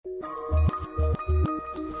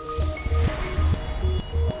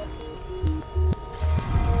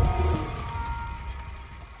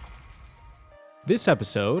This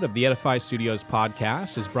episode of the Edify Studios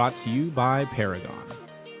podcast is brought to you by Paragon.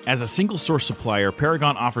 As a single-source supplier,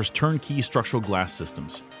 Paragon offers turnkey structural glass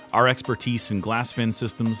systems. Our expertise in glass fin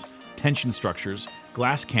systems, tension structures,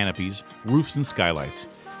 glass canopies, roofs and skylights,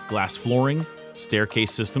 glass flooring,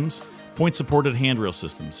 staircase systems, point-supported handrail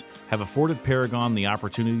systems have afforded Paragon the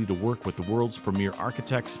opportunity to work with the world's premier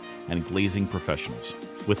architects and glazing professionals.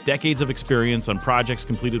 With decades of experience on projects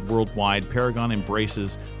completed worldwide, Paragon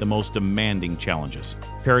embraces the most demanding challenges.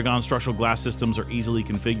 Paragon structural glass systems are easily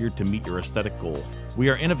configured to meet your aesthetic goal. We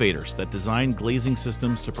are innovators that design glazing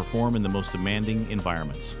systems to perform in the most demanding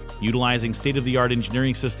environments. Utilizing state-of-the-art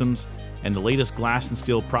engineering systems and the latest glass and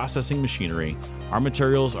steel processing machinery, our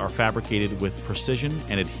materials are fabricated with precision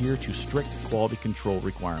and adhere to strict quality control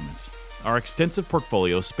requirements. Our extensive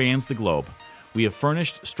portfolio spans the globe. We have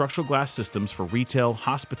furnished structural glass systems for retail,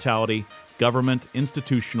 hospitality, government,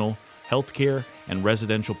 institutional, healthcare, and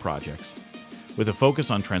residential projects. With a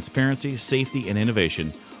focus on transparency, safety, and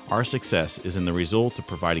innovation, our success is in the result of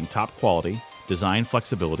providing top quality, design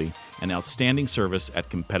flexibility, and outstanding service at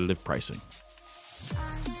competitive pricing.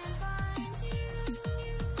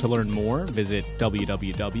 To learn more, visit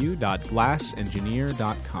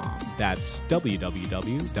www.glassengineer.com. That's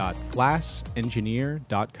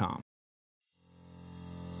www.glassengineer.com.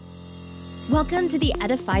 Welcome to the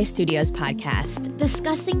Edify Studios podcast,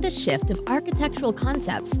 discussing the shift of architectural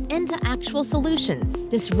concepts into actual solutions,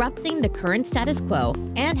 disrupting the current status quo,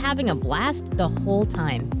 and having a blast the whole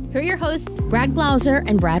time. Here are your hosts, Brad Glauser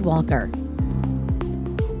and Brad Walker.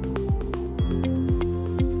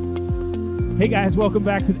 Hey guys, welcome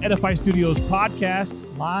back to the Edify Studios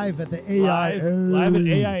podcast. Live at the AIA. Live at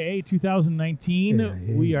AIA 2019. AIA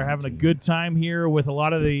we are having a good time here with a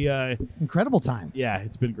lot of the... Incredible time. Yeah,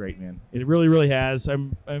 it's been great, man. It really, really has.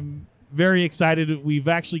 I'm very excited. We've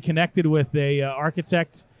actually connected with a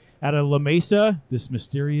architect out of La Mesa, this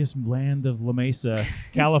mysterious land of La Mesa,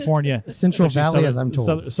 California. Central Valley, as I'm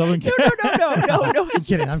told. Southern No. I'm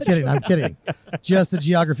kidding. Just a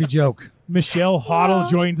geography joke. Michele Hottel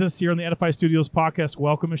joins us here on the Edify Studios podcast.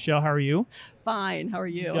 Welcome, Michele. How are you? Fine. How are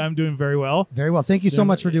you? I'm doing very well. Very well. Thank you so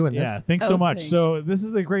much for doing this. Yeah, thanks so much. Thanks. So this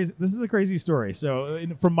is a crazy story. So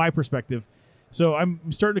from my perspective, so I'm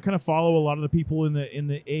starting to kind of follow a lot of the people in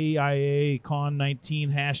the AIA Con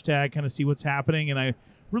 19 hashtag, kind of see what's happening, and I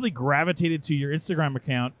really gravitated to your Instagram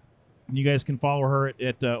account. And you guys can follow her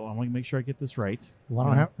at I want to make sure I get this right.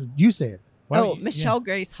 Why don't you say it? Michele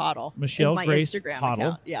Grace Hottel. Michele is my Grace Instagram Hottel.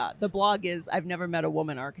 account. Yeah, the blog is I've never met a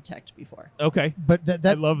woman architect before. Okay, But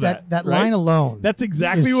I love that. That right? line alone. That's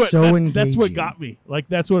exactly is what. so that's what engaging. got me. Like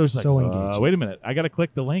that's what it was So like. engaging. Wait a minute, I got to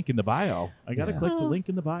click the link in the bio. I got to Yeah. click the link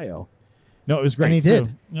in the bio. No, it was great. And he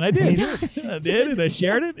did. And I did. And he I did, and I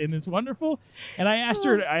shared it, and it's wonderful. And I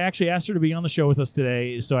actually asked her to be on the show with us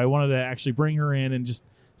today, so I wanted to actually bring her in and just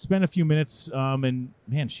spend a few minutes. And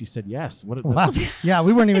man, she said yes. What? Wow. Yeah,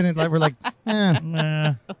 we weren't even we're like,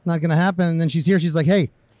 Nah. not gonna happen. And then she's here. She's like, hey,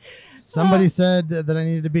 somebody said that I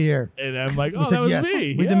needed to be here. And I'm like, We oh, said that was yes.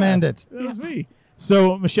 me. We Yeah, demand it. That was me.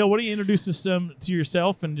 So, Michele, why don't you introduce us to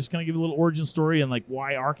yourself and just kind of give a little origin story and like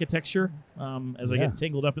why architecture? As I Yeah. get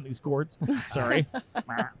tangled up in these chords. Sorry.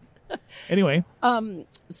 Anyway,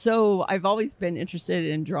 So I've always been interested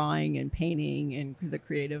in drawing and painting and the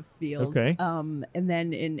creative fields. Okay. And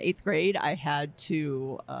then in 8th grade, I had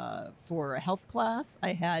to, for a health class,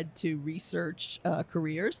 I had to research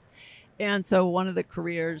careers. And so one of the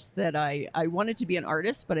careers that I wanted to be an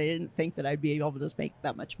artist, but I didn't think that I'd be able to make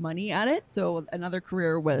that much money at it. So another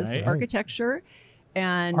career was Right. architecture.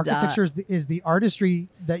 And Architecture is the artistry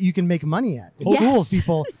that you can make money at. It Yes. fools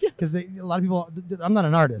people because a lot of people. I'm not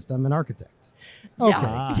an artist. I'm an architect. Okay,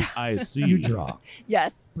 Yeah. I see. you draw.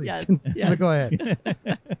 yes, Please, yes. go ahead.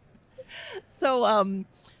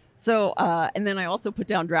 So, and then I also put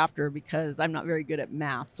down drafter because I'm not very good at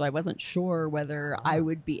math. So I wasn't sure whether I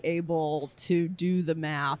would be able to do the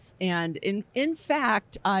math. And in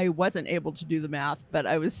fact, I wasn't able to do the math, but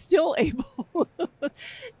I was still able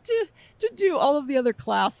to do all of the other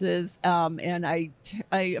classes. And I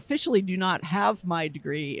officially do not have my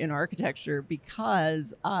degree in architecture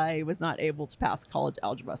because I was not able to pass college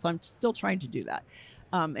algebra. So I'm still trying to do that.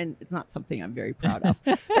 And it's not something I'm very proud of.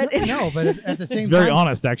 But No, but at the same It's time, very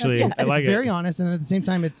honest, actually. Yeah. I like it's very it. honest, and at the same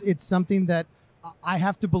time, it's something that I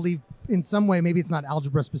have to believe in some way. Maybe it's not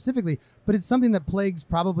algebra specifically, but it's something that plagues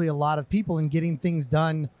probably a lot of people in getting things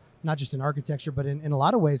done, not just in architecture, but in a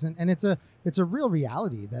lot of ways. And it's a real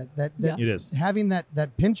reality that Yeah. It is. having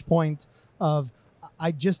that pinch point of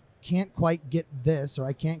I just can't quite get this or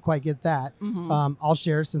I can't quite get that. Mhm. I'll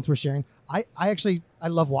share since we're sharing. I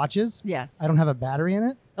love watches. Yes. I don't have a battery in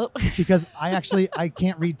it Oh. because I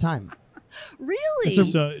can't read time. Really?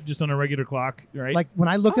 It's just on a regular clock, right? Like when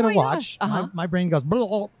I look Oh at a my watch, gosh. my brain goes,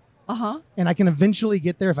 blah, Uh-huh. and I can eventually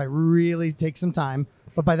get there if I really take some time.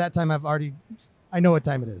 But by that time, I know what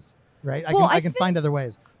time it is, right? Well, I can find other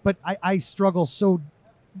ways. But I struggle so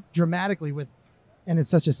dramatically with, and it's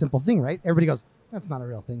such a simple thing, right? Everybody goes, that's not a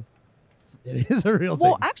real thing. It is a real thing.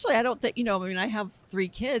 Well, actually, I don't think, I have 3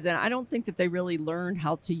 kids, and I don't think that they really learn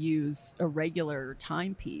how to use a regular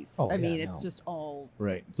timepiece. Oh, I yeah, mean, no. it's just all,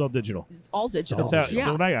 right. It's all digital. it's all digital. all That's how, digital.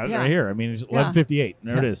 so what I got Yeah. right here. I mean, it's Yeah. 11:58.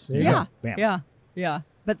 There it Yeah. is. There you Yeah. Bam. Yeah.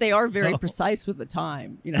 But they are very So- precise with the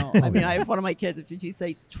time. I mean, I have one of my kids, if you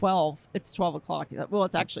say it's 12, it's 12 o'clock. Well,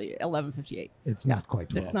 it's actually 11:58. It's not quite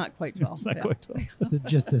 12. It's not quite 12. It's not Yeah. quite 12.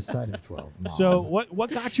 It's just this side of 12. Mom. So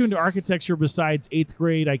what got you into architecture besides 8th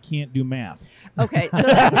grade? I can't do math. Okay. So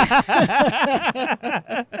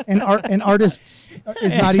and artists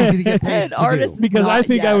is not easy to get paid And to artists- do. Because I Not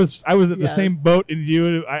think yet. I was at the same Yes. boat as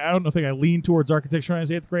you. I don't think I leaned towards architecture when I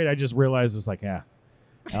was 8th grade. I just realized it's like,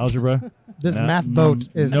 algebra. This Uh, math boat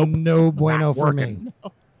is nope. no bueno Not for working.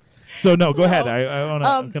 me. So no, go No. ahead. I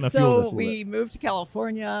want to kind of fuel so this a little we bit. moved to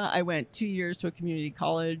California. I went 2 years to a community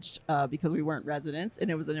college because we weren't residents, and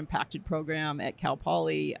it was an impacted program at Cal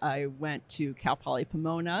Poly. I went to Cal Poly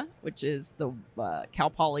Pomona, which is the Cal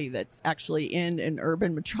Poly that's actually in an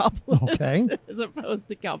urban metropolis, Okay. as opposed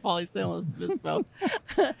to Cal Poly San Luis Obispo.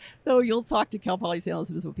 Though you'll talk to Cal Poly San Luis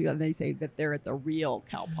Obispo people, and they say that they're at the real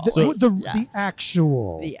Cal Poly, The Yes.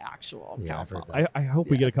 actual. the actual Yeah, Cal I've heard Poly. that. I hope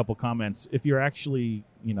we get a Yes. couple comments. If you're actually,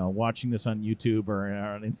 watching this on YouTube or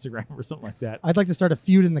on Instagram or something like that. I'd like to start a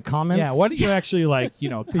feud in the comments. Yeah, why don't you actually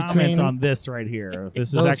comment Between on this right here? If this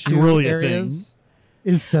is those actually two really areas.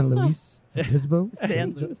 Is San Luis Obispo?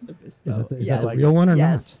 San Luis Obispo. Is that the, is Yes. that the real one or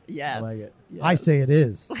Yes. not? Yes. I like it. I say it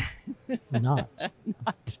is. Not.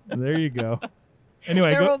 a thing? There you go.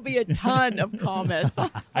 Anyway, There will be a ton of comments.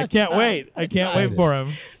 I can't wait. I can't wait Excited. for him.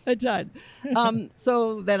 A ton.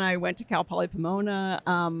 So then I went to Cal Poly Pomona,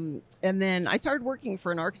 and then I started working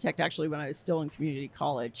for an architect actually when I was still in community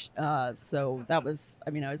college. So that was,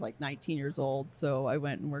 I was like 19 years old. So I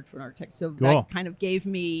went and worked for an architect. So Cool. that kind of gave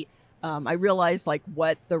me. I realized like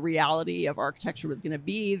what the reality of architecture was going to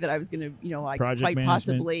be. That I was going to, I could Project quite management,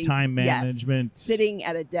 possibly time yes, management, sitting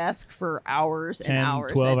at a desk for hours 10, and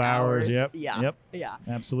hours, 12 and hours. Yep. Yeah. Yep. Yeah.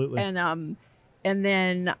 Absolutely. And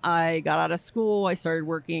then I got out of school. I started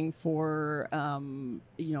working for, an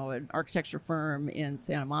architecture firm in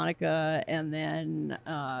Santa Monica, and then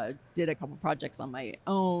did a couple projects on my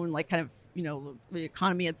own. Like kind of, the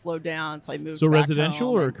economy had slowed down, so I moved. So back residential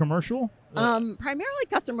home or and- commercial? primarily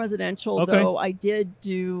custom residential. Okay. Though I did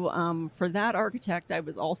do for that architect. I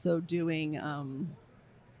was also doing.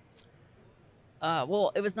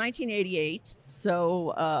 Well, it was 1988,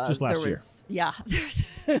 so Just last there was, Yeah,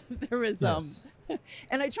 there was Yes.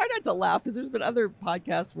 and I try not to laugh because there's been other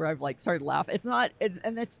podcasts where I've like started laughing. It's not, and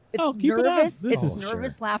it's Oh, keep it up. nervous. This It's is-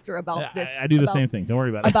 nervous laughter about this. I do the about- same thing. Don't worry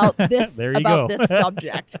about it. about this There you about go. this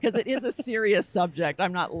subject because it is a serious subject.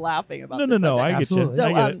 I'm not laughing about. No. this subject. I get Absolutely. you. So,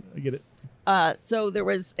 I get it. I get it. So there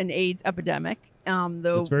was an AIDS epidemic.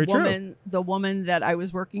 That's very true. The woman that I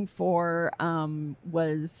was working for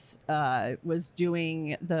was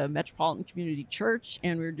doing the Metropolitan Community Church,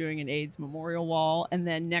 and we were doing an AIDS memorial wall. And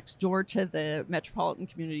then next door to the Metropolitan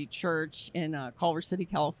Community Church in Culver City,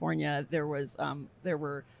 California, there was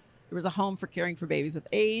a home for caring for babies with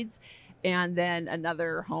AIDS. And then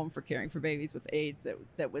another home for caring for babies with AIDS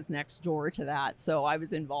that was next door to that. So I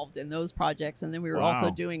was involved in those projects. And then we were Wow.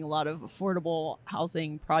 also doing a lot of affordable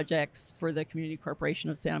housing projects for the Community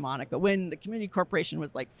Corporation of Santa Monica when the Community Corporation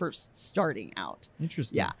was like first starting out.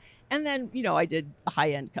 Interesting. Yeah. And then, I did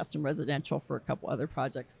high-end custom residential for a couple other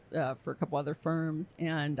projects, for a couple other firms.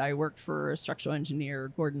 And I worked for a structural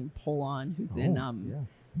engineer, Gordon Polon, who's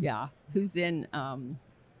who's in...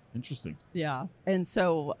 Interesting. Yeah. And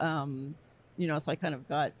so, so I kind of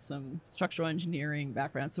got some structural engineering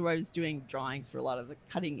background. So I was doing drawings for a lot of the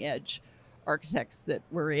cutting edge architects that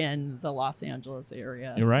were in the Los Angeles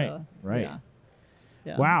area. You're right. So, Right. Yeah.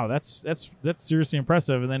 Yeah. Wow, that's seriously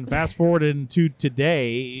impressive. And then fast forward into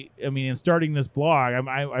today, in starting this blog,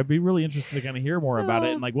 I'd be really interested to kind of hear more about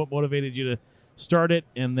it and like what motivated you to start it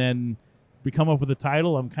and then come up with a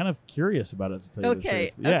title. I'm kind of curious about it, to tell you the Okay.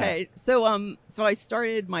 truth. Yeah. Okay. So I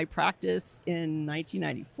started my practice in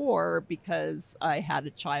 1994 because I had a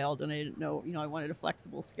child and I didn't know, I wanted a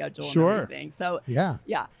flexible schedule Sure. and everything. So Yeah.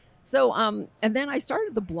 yeah. So and then I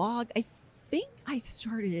started the blog. I think I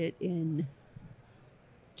started it in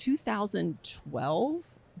 2012,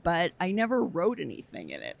 but I never wrote anything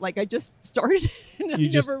in it. Like I just started it and I You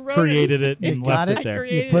just never wrote created anything. it and You got left it. it there.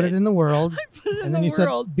 created You put it it. in the world, I put it in and then the you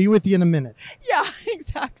world. said, "Be with you in a minute." Yeah,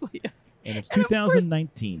 exactly. And it's And of course-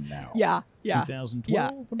 2019 now. Yeah. 2012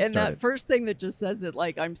 Yeah, when it and started. that first thing that just says it,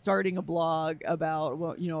 like I'm starting a blog about,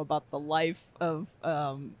 well, about the life of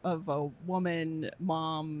a woman,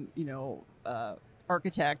 mom,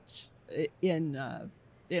 architect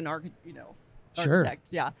Sure. architect,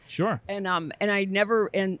 yeah, Sure. and I never,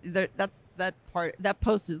 and that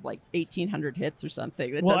post is like 1,800 hits or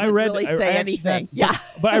something. It Well, doesn't really I say actually- anything. that's- Yeah,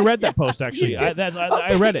 But I read that post actually. You did?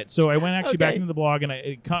 I read it. So I went actually back Okay. into the blog and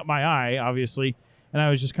it caught my eye, obviously. And I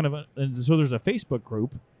was just kind of and so there's a Facebook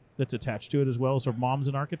group that's attached to it as well. So Moms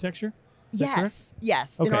in Architecture. Is that correct?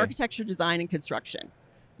 yes, Okay. in architecture, design, and construction.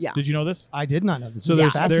 Yeah. Did you know this? I did not know this. So This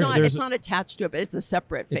is there's- fascinating. It's not attached to it, but it's a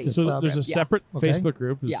separate It's a Facebook. So sub- there's a Yeah. separate Okay. Facebook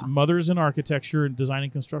group. It's Yeah. Mothers in Architecture and Design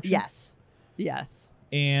and Construction. Yes.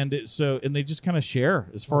 And and they just kind of share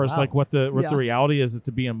as far Oh, as wow. like what the Yeah. reality is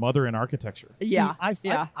to be a mother in architecture. Yeah. I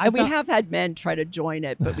And we found- have had men try to join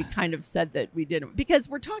it, but we kind of said that we didn't because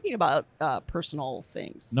we're talking about personal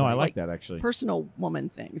things. No, I like that actually. Personal woman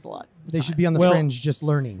things a lot. of They should be on the Well- fringe just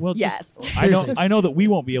learning. Well, Yes. I know that we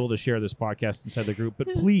won't be able to share this podcast inside the group,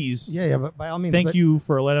 but please yeah, but by all means. thank but, you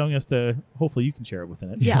for allowing us to. Hopefully, you can share it within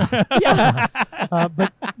it. Yeah. Yeah.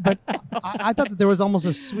 But I thought that there was almost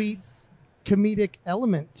a sweet comedic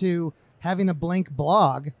element to having a blank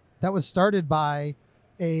blog that was started by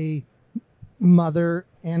a mother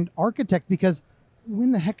and architect, because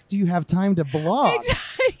when the heck do you have time to blog?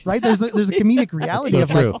 Exactly. Right? There's a comedic reality so of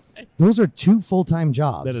true. like those are 2 full-time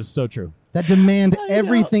jobs That is so true. that demand I know.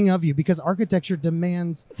 everything of you, because architecture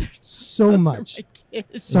demands so Those are much. my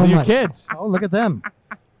kids. So Those are your much. kids. Oh, look at them.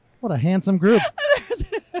 What a handsome group.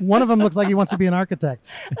 One of them looks like he wants to be an architect.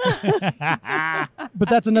 But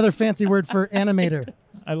that's another fancy word for animator.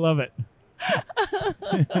 I love it.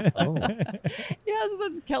 Oh. Yeah, so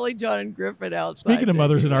that's Kelly, John, and Griffin outside. Speaking of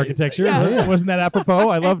mothers in taking architecture, Yeah. Yeah. wasn't that apropos?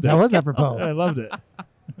 I loved it. That was apropos. I loved it.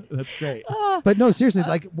 That's great. But no, seriously,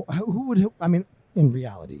 like who would, I mean, in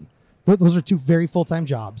reality, those are 2 very full-time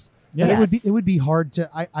jobs. Yeah. And Yes. it would be hard to,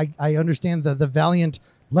 I understand the valiant,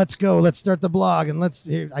 let's go, let's start the blog and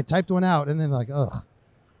I typed one out and then like, ugh,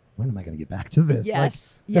 when am I going to get back to this?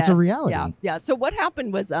 Yes, Like, that's a yes, reality. Yeah. So what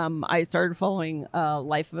happened was I started following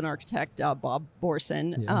Life of an Architect, Bob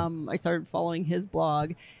Borson. Yeah. I started following his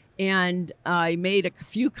blog, and I made a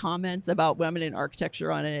few comments about women in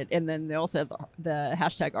architecture on it. And then they also had the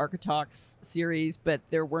hashtag Architalks series, but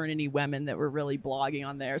there weren't any women that were really blogging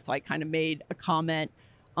on there. So I kind of made a comment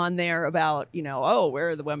on there about, oh, where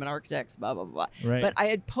are the women architects, blah, blah, blah. Right. But I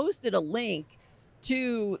had posted a link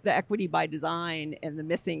to the Equity by Design and the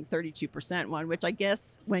missing 32% one, which I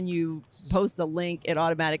guess when you post a link, it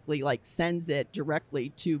automatically like sends it directly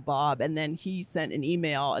to Bob. And then he sent an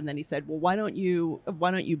email and then he said, well, why don't you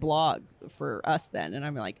blog for us then? And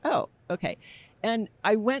I'm like, oh, okay. And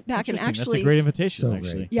I went back and Interesting. actually, That's a great invitation, So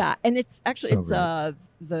actually. great. yeah. And it's actually, So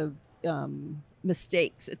the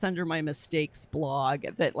mistakes. It's under my mistakes blog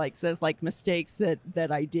that like says like mistakes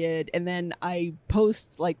that I did. And then I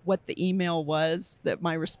post like what the email was, that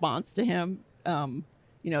my response to him.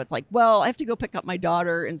 It's like, well, I have to go pick up my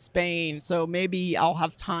daughter in Spain, so maybe I'll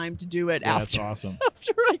have time to do it Yeah, that's after awesome.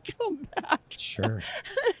 after I come back. Sure.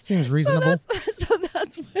 Seems reasonable. So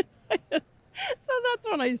that's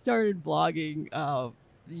when I started blogging,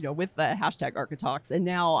 with the hashtag Architalks. And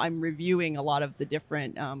now I'm reviewing a lot of the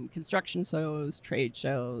different construction shows, trade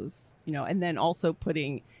shows, and then also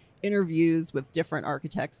putting interviews with different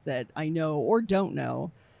architects that I know or don't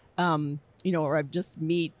know. Or I just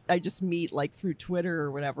meet like through Twitter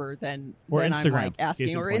or whatever, then Or I'm Instagram, like asking,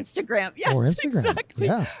 case in or point. Instagram. Yes, Or Instagram. exactly.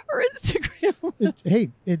 Yeah. Or Instagram.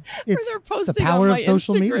 It's they're the posting power on of my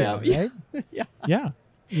social Instagram. media, right? Yeah.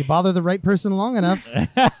 You bother the right person long enough,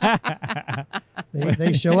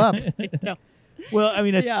 they show up. Well, I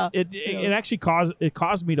mean, Yeah. it actually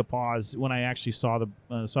caused me to pause when I actually saw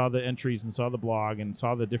the entries and saw the blog and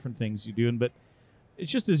saw the different things you do. But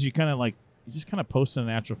it's just as you just kind of post in a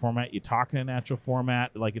natural format. You talk in a natural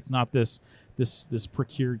format. Like it's not this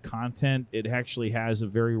procured content. It actually has a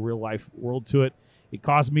very real life world to it. It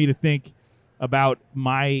caused me to think about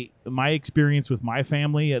my experience with my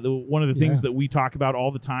family. One of the things that we talk about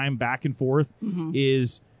all the time, back and forth,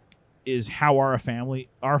 is how our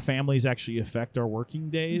families actually affect our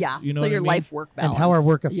working days. Yeah. You know so what your I mean? life work balance. And how our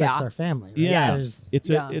work affects Yeah. our family. Right? Yeah, There's-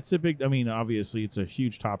 it's a big. I mean, obviously, it's a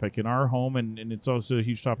huge topic in our home, and it's also a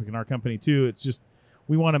huge topic in our company too. It's just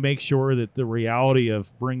we want to make sure that the reality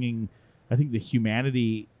of bringing, I think, the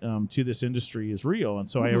humanity to this industry is real, and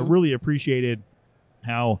so I really appreciated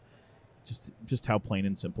how just how plain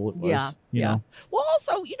and simple it was. Yeah, you know. Well,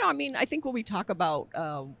 also, I mean, I think when we talk about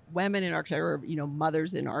women in architecture, or,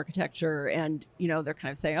 mothers in architecture, and they're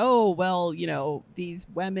kind of saying, oh, well, these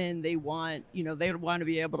women, they want, they want to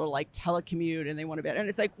be able to like telecommute, and they want to be, and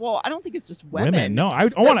it's like, well, I don't think it's just women. No, I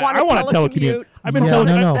want to telecommute. I've been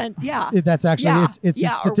telecommute. Yeah, that's actually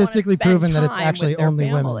it's statistically proven that it's actually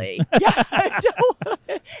only women.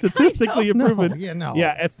 Statistically proven.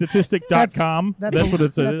 Yeah, at statistic.com. That's what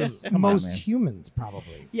it says. Most humans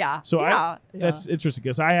probably. Yeah. So that's interesting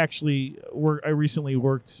because I recently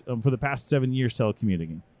worked for the past 7 years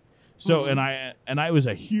telecommuting. So and I was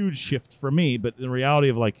a huge shift for me, but the reality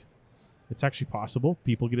of like it's actually possible.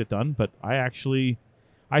 People get it done, but I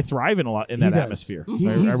thrive in that atmosphere.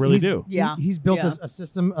 I really do. Yeah. He's built a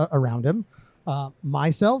system around him.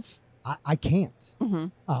 Myself, I can't.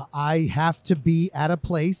 I have to be at a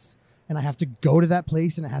place, and I have to go to that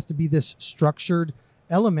place, and it has to be this structured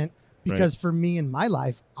element. Because for me in my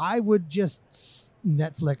life, I would just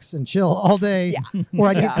Netflix and chill all day, or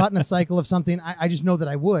I'd get caught in a cycle of something. I just know that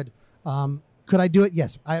I would. Could I do it?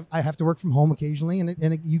 Yes. I have to work from home occasionally,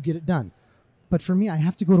 and you get it done. But for me, I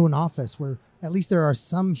have to go to an office where at least there are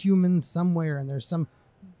some humans somewhere, and there's some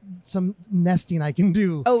nesting I can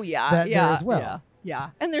do. Oh yeah, there as well.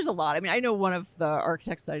 Yeah, and there's a lot. I mean, I know one of the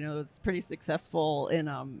architects that I know that's pretty successful in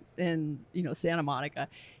Santa Monica.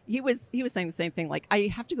 He was saying the same thing. Like, I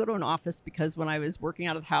have to go to an office because when I was working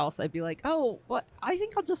out of the house, I'd be like, oh, what? I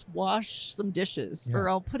think I'll just wash some dishes, or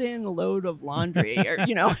I'll put in a load of laundry, or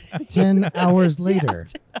 10 hours later,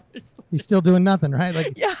 he's still doing nothing, right?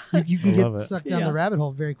 Like, you can get sucked down the rabbit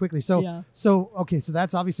hole very quickly. So okay, so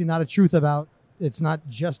that's obviously not a truth about. It's not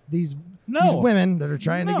just these women that are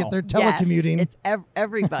trying to get their telecommuting. Yes, it's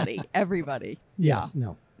everybody. Yes.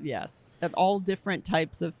 Yes. And all different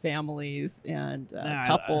types of families and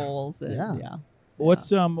couples. What's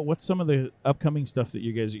some of the upcoming stuff that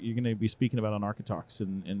you're going to be speaking about on Architalks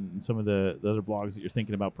and some of the other blogs that you're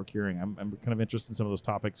thinking about procuring? I'm kind of interested in some of those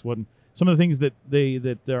topics. What some of the things that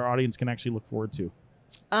their audience can actually look forward to?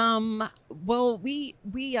 Well, we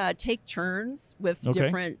take turns with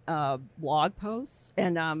different blog posts,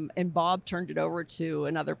 and Bob turned it over to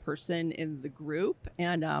another person in the group.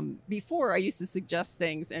 And before, I used to suggest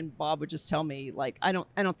things, and Bob would just tell me, like, I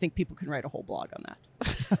don't think people can write a whole blog on that.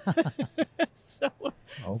 So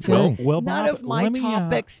well, none Bob, of my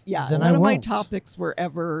topics, none of my topics were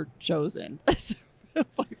ever chosen.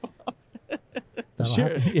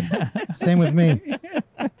 Sure. Yeah. Same with me.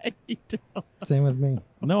 You don't. Same with me.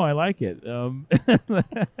 No, I like it.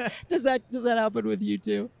 Does that happen with you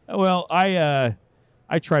too? Well, I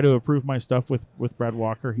try to approve my stuff with Brad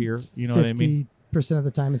Walker here. You know what I mean? 50% of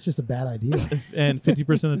the time, it's just a bad idea. And 50%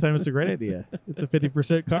 of the time, it's a great idea. It's a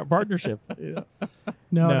 50% partnership.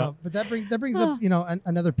 No. But that brings up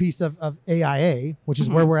another piece of AIA, which is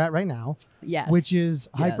where we're at right now. Yes. Which is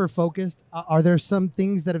hyper focused. Are there some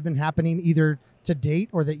things that have been happening either to date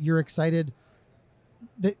or that you're excited?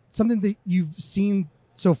 That something that you've seen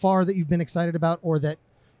so far that you've been excited about, or that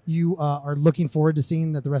you are looking forward to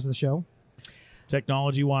seeing at the rest of the show?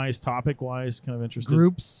 Technology-wise, topic-wise, kind of interested.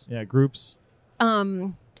 Groups. Yeah, groups.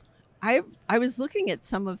 I was looking at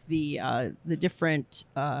some of the different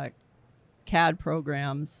CAD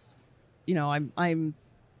programs. I'm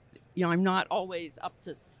not always up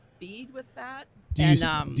to speed with that.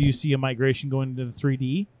 Do you see a migration going into the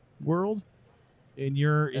 3D world in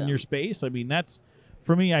your space? I mean, that's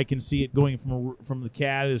for me. I can see it going from the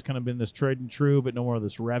CAD has kind of been this tried and true, but no more of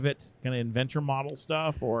this Revit kind of inventor model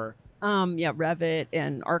stuff, or Revit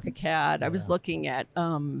and ArchiCAD. I was looking at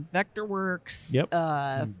Vectorworks. Yep.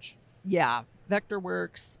 Huge. Yeah,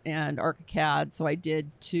 Vectorworks and ArchiCAD. So I did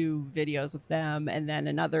 2 videos with them, and then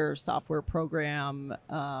another software program.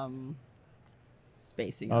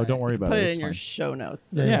 Spacing. Oh, don't worry about it. Put it it's in fine. your show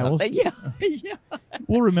notes. Yeah,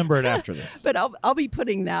 we'll remember it after this. But I'll be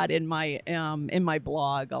putting that in my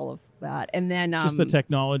blog, all of that, and then just the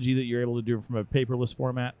technology that you're able to do from a paperless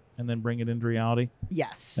format and then bring it into reality.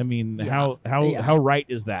 Yes. I mean, how right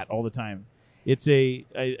is that all the time? It's I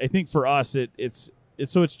think for us it's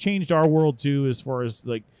changed our world too, as far as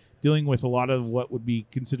like dealing with a lot of what would be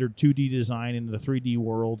considered 2D design into the 3D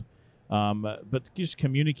world. But just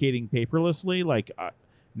communicating paperlessly, like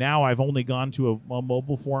now I've only gone to a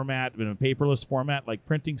mobile format, in a paperless format. Like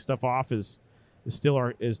printing stuff off is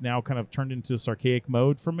now kind of turned into this archaic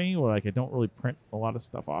mode for me, where like I don't really print a lot of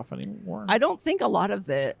stuff off anymore. I don't think a lot of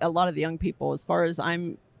the young people, as far as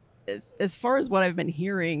what I've been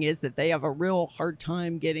hearing, is that they have a real hard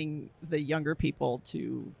time getting the younger people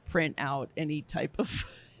to print out any type of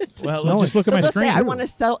Well, No, just look at So my let's say screen.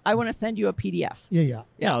 I want to send you a PDF. Yeah.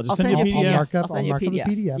 Yeah, I'll just I'll send you a send PDF. you a I'll mark up, I'll send you a a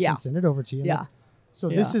PDF Yeah. and send it over to you. And Yeah. So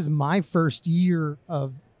Yeah. this is my first year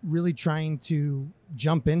of really trying to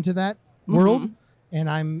jump into that world, and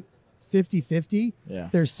I'm 50-50. Yeah.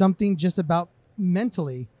 There's something just about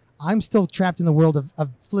mentally, I'm still trapped in the world of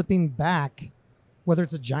flipping back, whether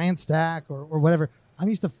it's a giant stack or whatever. I'm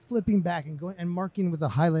used to flipping back and going and marking with a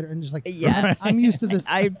highlighter and just like, Yes. I'm used to this.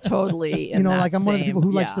 I'm totally, like I'm one of the people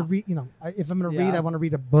who likes to Yeah. read. If I'm going to read, Yeah. I want to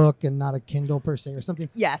read a book and not a Kindle per se or something.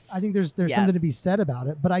 Yes. I think there's something to be said about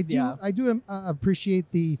it, but I do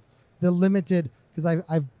appreciate the limited, because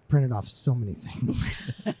I've printed off so many things.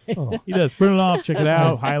 Oh, He does. Print it off, check it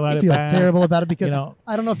out, highlight I it feel back. terrible about it because You know.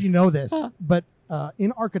 I don't know if you know this, but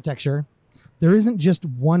in architecture, there isn't just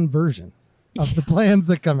one version of the plans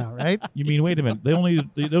that come out, right? You mean, wait a minute.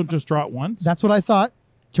 They don't just draw it once? That's what I thought.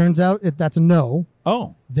 Turns out that's a no.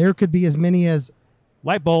 Oh, There could be as many as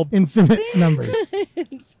light bulb. infinite numbers.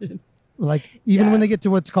 Like even when they Yes. get to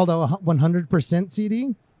what's called a 100%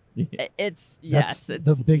 CD, It's that's it's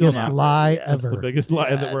the biggest not- lie yes. That's ever. the biggest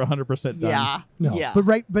lie that we're Yes. 100% done. Yeah. No, Yeah.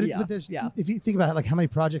 but Yeah. there's, Yeah. if you think about it, like how many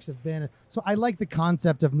projects have been. So I like the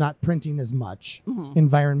concept of not printing as much Mhm.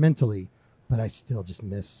 environmentally, but I still just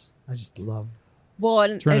miss. I just love. Well,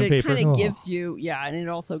 and Turn and it paper. kind Oh. of gives you, and it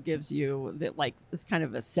also gives you that, like, it's kind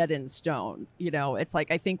of a set in stone. It's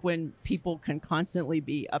like, I think when people can constantly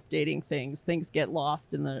be updating things get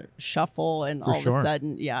lost in the shuffle, and For all sure. of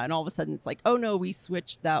a sudden, it's like, oh no, we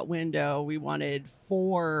switched that window. We wanted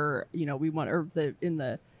 4, in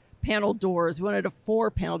the panel doors, we wanted a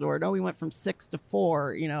 4 panel door. No, we went from 6 to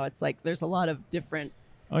 4. It's like there's a lot of different.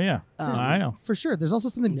 Oh, yeah. I know. For sure. There's also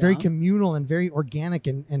something very Yeah. communal and very organic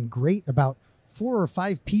and great about 4 or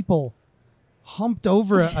 5 people humped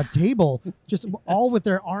over a table, just all with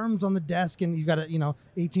their arms on the desk, and you've got a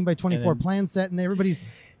 18 by 24 And then- plan set, and everybody's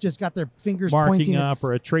just got their fingers Marking pointing. up It's-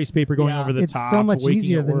 or a trace paper going Yeah. over the it's top. so much waking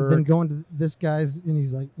easier at than work. going to this guy's, and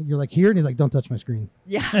he's like, you're like here, and he's like, don't touch my screen.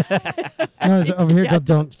 Yeah. No, it's over here. Yeah,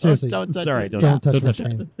 don't seriously, Don't touch Sorry, it. don't touch my touch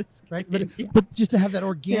screen. Right? But Yeah. but just to have that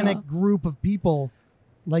organic Yeah. group of people,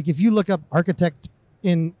 like if you look up architect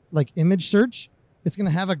in like image search, it's going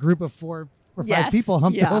to have a group of 4 or 5 Yes. people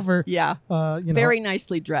humped Yeah. over. Yeah. Very Very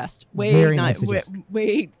nicely dressed. Way Very nice. nicely dressed.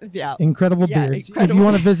 Yeah. incredible Yeah, beards. If incredible. you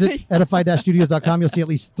want to visit edify-studios.com, you'll see at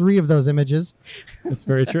least 3 of those images. That's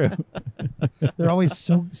very true. They're always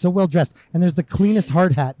so well dressed, and there's the cleanest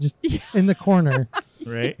hard hat just in the corner,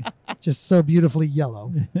 Right? just so beautifully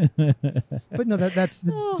yellow. But no, that's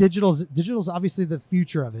the digital's obviously the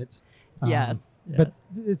future of it. Yes. But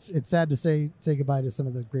it's sad to say goodbye to some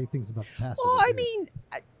of the great things about the past. Well, of it, I too. mean,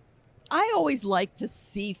 I always like to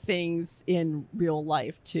see things in real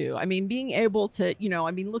life too. I mean, being able to,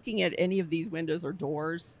 looking at any of these windows or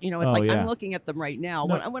doors, it's Oh, like yeah. I'm looking at them right now.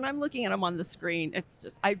 No. When I'm looking at them on the screen, it's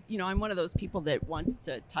just I'm one of those people that wants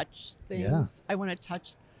to touch things. Yeah. I want to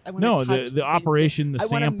touch. I want No, to touch the things. operation, the I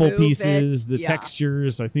wanna sample move pieces, it. the Yeah.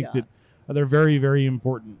 textures. I think Yeah. that they're very, very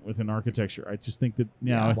important within architecture. I just think that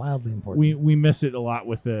wildly important. we miss it a lot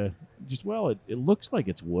with the it looks like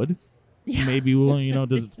it's wood. Yeah. Maybe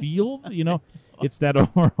does it feel? It's that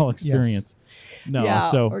overall experience. No,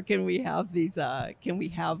 yeah, so or can we have these? Can we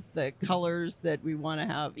have the colors that we want to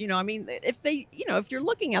have? If they, if you're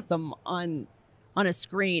looking at them on a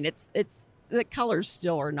screen, it's the colors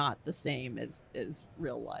still are not the same as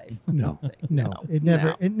real life. No, No, it never,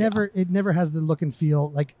 no. it never has the look and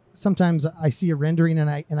feel. Like sometimes I see a rendering and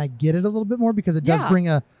I get it a little bit more because it does Yeah. bring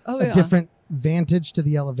a Oh, different vantage to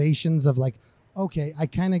the elevations of like, okay, I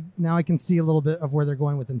now I can see a little bit of where they're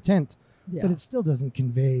going with intent, Yeah. but it still doesn't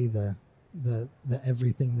convey the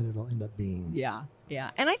everything that it'll end up being. Yeah.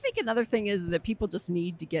 And I think another thing is that people just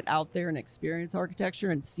need to get out there and experience architecture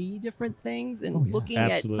and see different things. And Oh, yeah. looking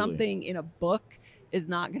Absolutely. at something in a book is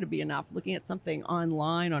not going to be enough. Looking at something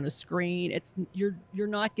online on a screen, you're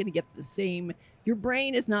not going to get the same. Your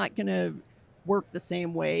brain is not going to work the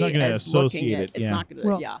same way. It's not gonna as looking associate at it, It's yeah. not going to.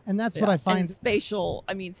 Well, Yeah. and that's Yeah. what I And find.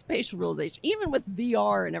 spatial realization, even with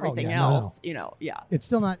VR and everything yeah, no, no. else. Yeah. It's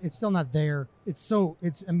still not there. It's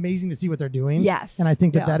amazing to see what they're doing. Yes. And I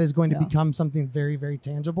think Yeah. that is going to Yeah. become something very, very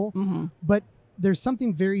tangible. Mm-hmm. But there's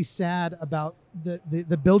something very sad about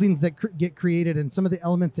the buildings that get created and some of the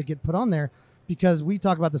elements that get put on there, because we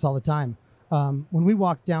talk about this all the time. When we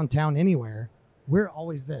walk downtown anywhere, we're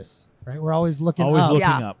always this, right? We're always looking Always up looking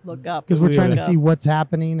Yeah. up. Look up. because we're We trying to look see up. what's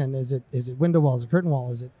happening, and is it window wall, is it curtain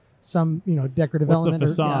wall, is it some decorative What's the element?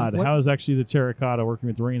 facade? What- How is actually the terracotta working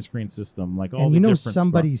with the rain screen system? Like all and the you know different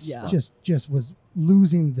somebody's Yeah. just was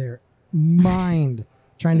losing their mind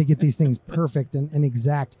trying to get these things perfect and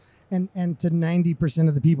exact. And to 90%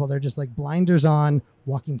 of the people, they're just like blinders on,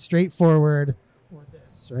 walking straight forward, or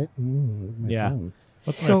this, right? My phone.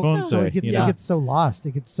 What's my phone so say? it gets so lost.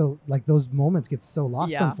 It gets so, like, those moments get so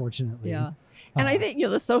lost, unfortunately. Yeah. And I think,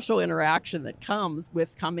 the social interaction that comes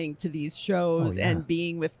with coming to these shows and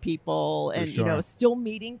being with people and, still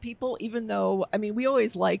meeting people, even though, we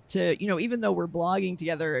always like to, even though we're blogging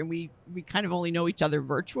together and we kind of only know each other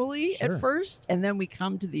virtually at first, and then we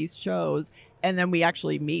come to these shows and then we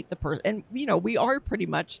actually meet the person. And, we are pretty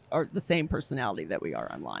much the same personality that we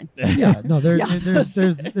are online. Yeah, no,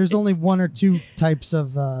 there's only one or two types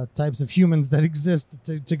of humans that exist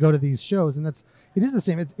to go to these shows. And it is the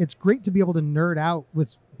same. It's great to be able to nerd out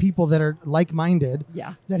with people that are like-minded,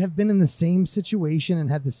 that have been in the same situation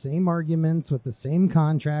and had the same arguments with the same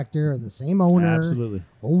contractor or the same owner, absolutely,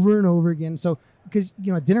 over and over again. So, because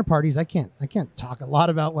at dinner parties, I can't talk a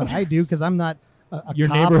lot about what I do because I'm not your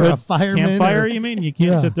cop neighborhood or a fireman. Campfire, you mean? You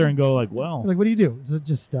can't sit there and go like, well, like, what do you do? It's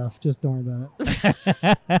just stuff. Just don't worry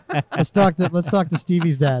about it. Let's talk to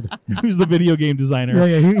Stevie's dad. Who's the video game designer?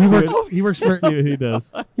 Yeah. He works for. See what he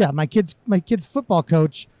does. Yeah, my kid's football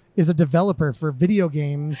coach is a developer for video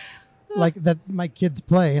games like that my kids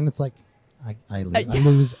play, and it's like I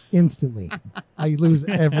lose instantly. I lose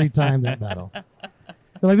every time that battle. They're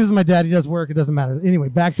like, this is my dad. He does work. It doesn't matter. Anyway,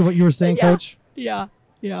 back to what you were saying, Coach. Yeah.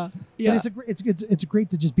 But it's great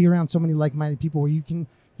to just be around so many like-minded people where you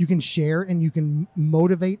can share and you can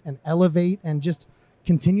motivate and elevate and just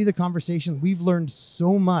continue the conversation. We've learned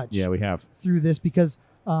so much. Yeah, we have through this because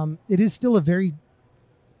it is still a very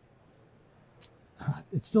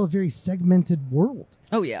segmented world.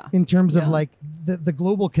 Oh yeah. In terms of like the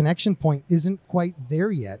global connection point isn't quite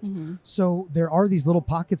there yet. Mm-hmm. So there are these little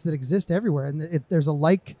pockets that exist everywhere, and there's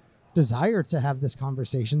a desire to have this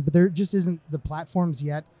conversation, but there just isn't the platforms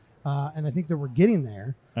yet. And I think that we're getting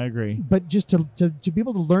there. I agree. But just to be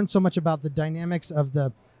able to learn so much about the dynamics of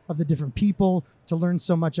the different people, to learn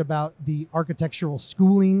so much about the architectural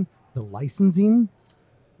schooling, the licensing,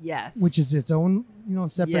 which is its own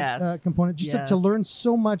separate component. Just to learn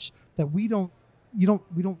so much that we don't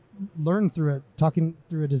learn through talking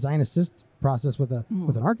through a design assist process with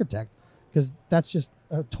an architect, because that's just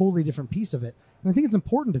a totally different piece of it. And I think it's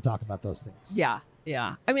important to talk about those things. Yeah.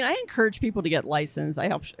 I encourage people to get licensed.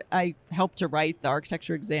 I helped to write the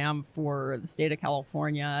architecture exam for the state of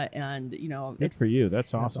California, and good for you.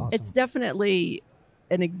 That's awesome. It's definitely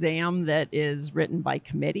an exam that is written by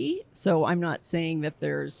committee. So I'm not saying that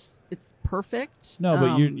it's perfect. No,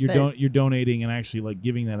 but you're donating and actually like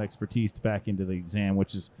giving that expertise back into the exam,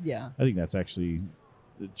 which is I think that's actually.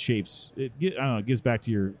 It shapes it. I don't know. It gives back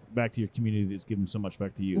to your community that's given so much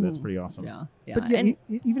back to you. That's pretty awesome. Yeah. But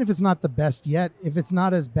even if it's not the best yet, if it's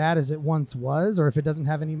not as bad as it once was, or if it doesn't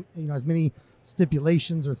have any as many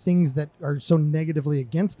stipulations or things that are so negatively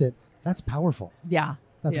against it, that's powerful. Yeah,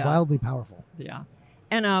 that's wildly powerful. Yeah.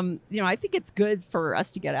 And, I think it's good for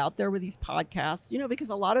us to get out there with these podcasts, because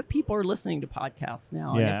a lot of people are listening to podcasts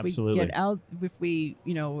now. Yeah, and if absolutely. we get out, if we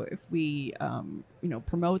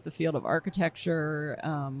promote the field of architecture,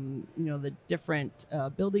 the different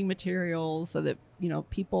building materials, so that,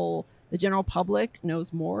 people, the general public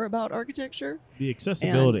knows more about architecture. The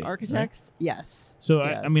accessibility. And architects, right? Yes. So,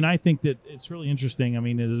 yes. I think that it's really interesting.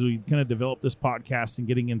 As we kind of develop this podcast and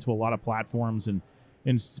getting into a lot of platforms and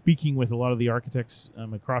speaking with a lot of the architects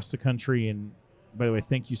across the country. And by the way,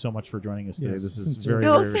 thank you so much for joining us today. This is very,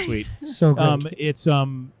 very sweet. So great.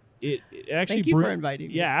 It actually thank you for inviting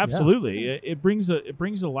me. Yeah, absolutely. Yeah. It brings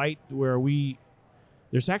a light where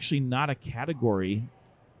there's actually not a category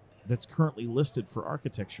that's currently listed for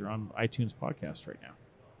architecture on iTunes podcast right now.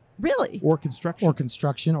 Really? Or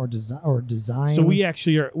construction or design. So we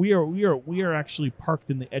are actually parked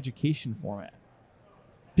in the education format.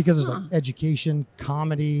 Because there's like education,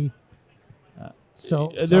 comedy,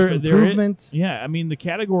 self-improvement. The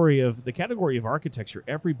category of architecture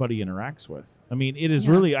everybody interacts with. It is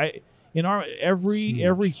really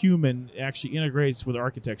every human actually integrates with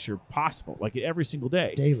architecture possible, like every single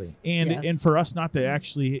day, daily. And for us not to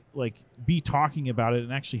actually like be talking about it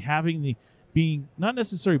and actually being not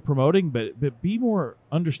necessarily promoting, but be more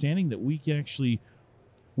understanding that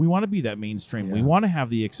we want to be that mainstream. Yeah. We want to have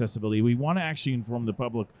the accessibility. We want to actually inform the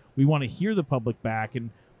public. We want to hear the public back, and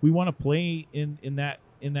we want to play in that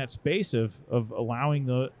space of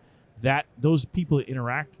allowing those people to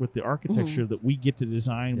interact with the architecture that we get to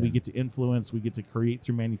design, we get to influence, we get to create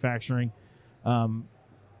through manufacturing.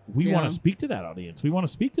 We want to speak to that audience. We want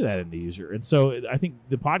to speak to that end user, and so I think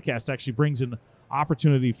the podcast actually brings an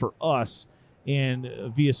opportunity for us, and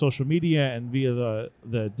via social media and via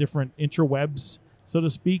the different interwebs so to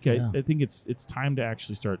speak. Yeah. I think it's time to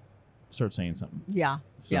actually start saying something. Yeah.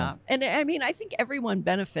 So- Yeah. And I mean, I think everyone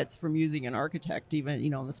benefits from using an architect, even,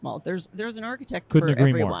 in the small. There's an architect Couldn't for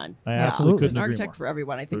agree more. everyone. I Yeah. absolutely There's couldn't an agree architect more. for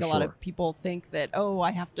everyone. I think For a lot sure. of people think that,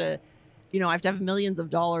 I have to, I have to have millions of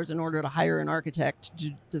dollars in order to hire an architect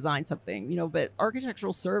to design something, but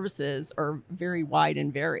architectural services are very wide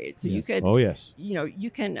and varied. So Yes. you could, Oh yes. you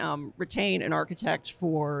can retain an architect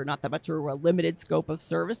for not that much or a limited scope of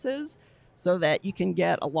services so that you can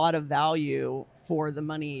get a lot of value for the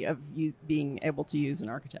money of you being able to use an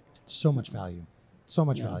architect. So much value. So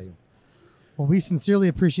much Yeah. value. Well, we sincerely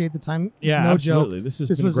appreciate the time. Yeah, no absolutely. joke. This has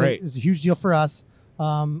This been was great. a huge deal for us.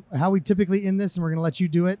 How we typically end this, and we're going to let you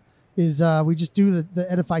do it, is we just do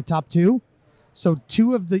the Edify top 2. So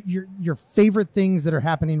 2 of your favorite things that are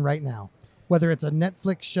happening right now, whether it's a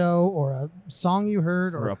Netflix show or a song you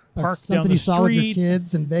heard Or or a park something down the you saw with your street,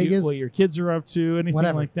 kids in Vegas. What your kids are up to, anything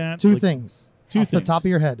Whatever. like that. 2 Like, things. 2 off the things. top of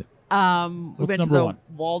your head. We What's went to number the 1?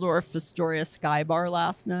 Waldorf Astoria Sky Bar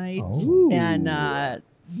last night. Oh. And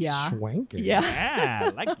yeah. Swanky. Yeah. Yeah, I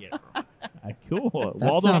like it. Cool. That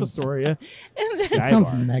Waldorf sounds- Astoria. And then- Sky That sounds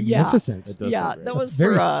Bar. magnificent. It does yeah, sound great. that That's was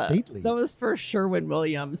very for stately. that was for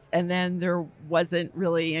Sherwin-Williams, and then there wasn't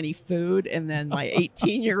really any food, and then my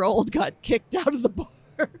 18-year-old got kicked out of the bar.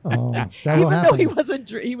 Oh, that will Even though happen. he wasn't,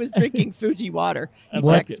 he was drinking Fuji water. He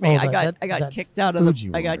What? texted me. Oh, I got that kicked out of Fuji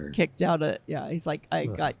the. I water. got kicked out of. Yeah, he's like, I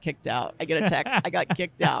Ugh. got kicked out. I get a text. I got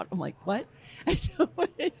kicked out. I'm like, what?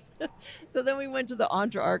 So then we went to the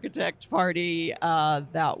Entre Architect party.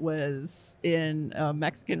 That was in a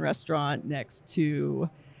Mexican restaurant next to.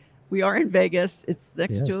 We are in Vegas. It's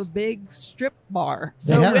next to Yes. a big strip bar.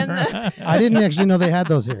 They So have- when the, I didn't actually know they had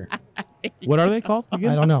those here. What are they called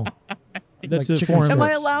again? I don't know. That's like a chicken foreign. am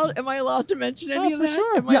strips. I allowed? Am I allowed to mention any of for that?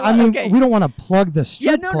 sure. Am I Yeah, I allowed? mean, Okay. we don't want to plug the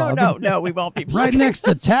strip Yeah, club. no, we won't be Right plugging next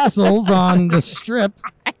to tassels on the strip.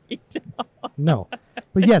 No.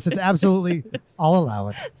 But yes, it's absolutely, I'll allow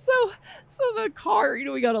it. So the car,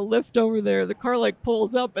 we got a lift over there. The car like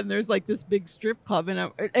pulls up, and there's like this big strip club, and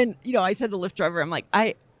I said to the Lyft driver, I'm like,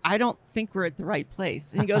 I don't think we're at the right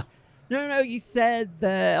place, and he goes, no, you said the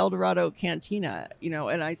El Dorado Cantina,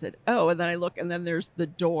 and I said, oh, and then I look, and then there's the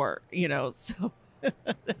door, so.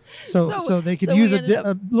 So they could so use we a ended up-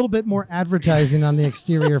 a little bit more advertising on the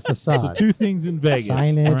exterior So facade. 2 things in Vegas.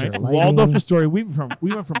 Signage right? or lighting. Waldorf Astoria. We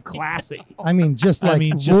went from classy. I mean, just like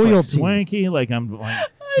just royalty. like swanky. Like I'm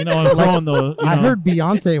throwing the. I heard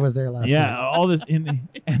Beyonce was there last Yeah, night. all this and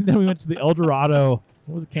then we went to the El Dorado.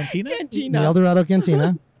 What was it? Cantina. The Cantina. El Dorado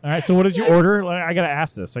Cantina. All right. So what did you order? Like, I gotta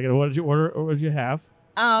ask this. What did you order? Or what did you have?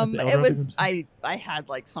 the El It Dorado was I had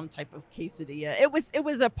like some type of quesadilla. It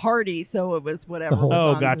was a party, so it was whatever. The whole- was Oh,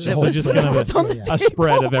 on- gotcha. it So was just whatever kind of was on the a table. A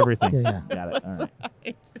spread of everything. Yeah, yeah. Got it. All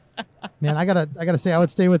right. Man, I gotta say, I would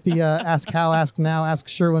stay with the Ask How, Ask Now, Ask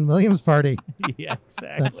Sherwin-Williams party. Yeah,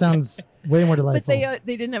 exactly. That sounds way more But delightful. they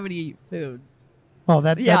didn't have any food. Oh,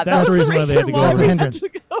 that Yeah, that's that the was reason why they had to go. why That's a we hindrance. to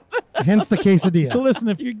go. hence the quesadilla. So listen,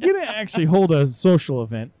 if you're gonna actually hold a social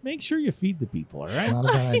event, make sure you feed the people. All It's right. not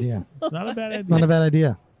a bad idea. It's not a bad It's idea. not a bad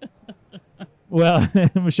idea. Well,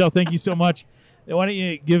 Michelle, thank you so much. Why don't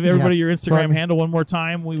you give everybody your Instagram plug. handle one more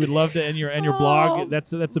time? We would love to, and your blog.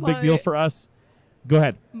 That's a big deal for us. Go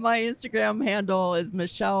ahead. My Instagram handle is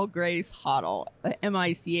Michele Grace Hottel.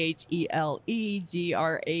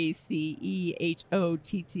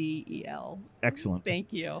 MicheleGraceHottel. Excellent.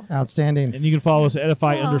 Thank you. Outstanding. And you can follow us at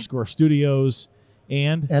Edify Wow. _studios.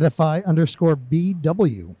 And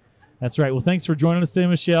Edify_BW. that's right. Well, thanks for joining us today,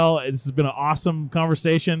 Michelle. This has been an awesome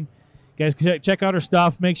conversation. Guys, check out her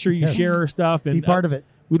stuff. Make sure you Yes. share her stuff. And Be part of it.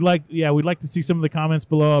 We'd like to see some of the comments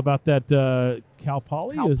below about that Cal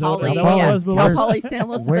Poly. Cal Is that what Poly, it yes. was? Cal Where's- Poly San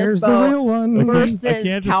Luis Where's the Obispo real one? versus I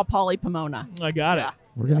can't Cal just- Poly Pomona. I got it.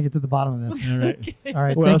 We're going to get to the bottom of this. All right. All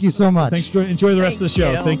right. Well, thank you so much. Thanks. Enjoy the rest of the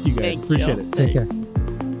show. Thank Thank you, guys. Thank Appreciate you. it. Take care.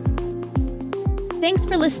 Thanks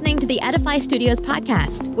for listening to the Edify Studios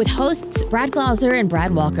podcast with hosts Brad Glauser and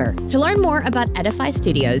Brad Walker. To learn more about Edify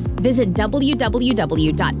Studios, visit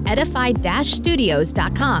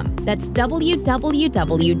www.edify-studios.com. That's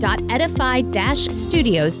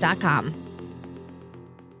www.edify-studios.com.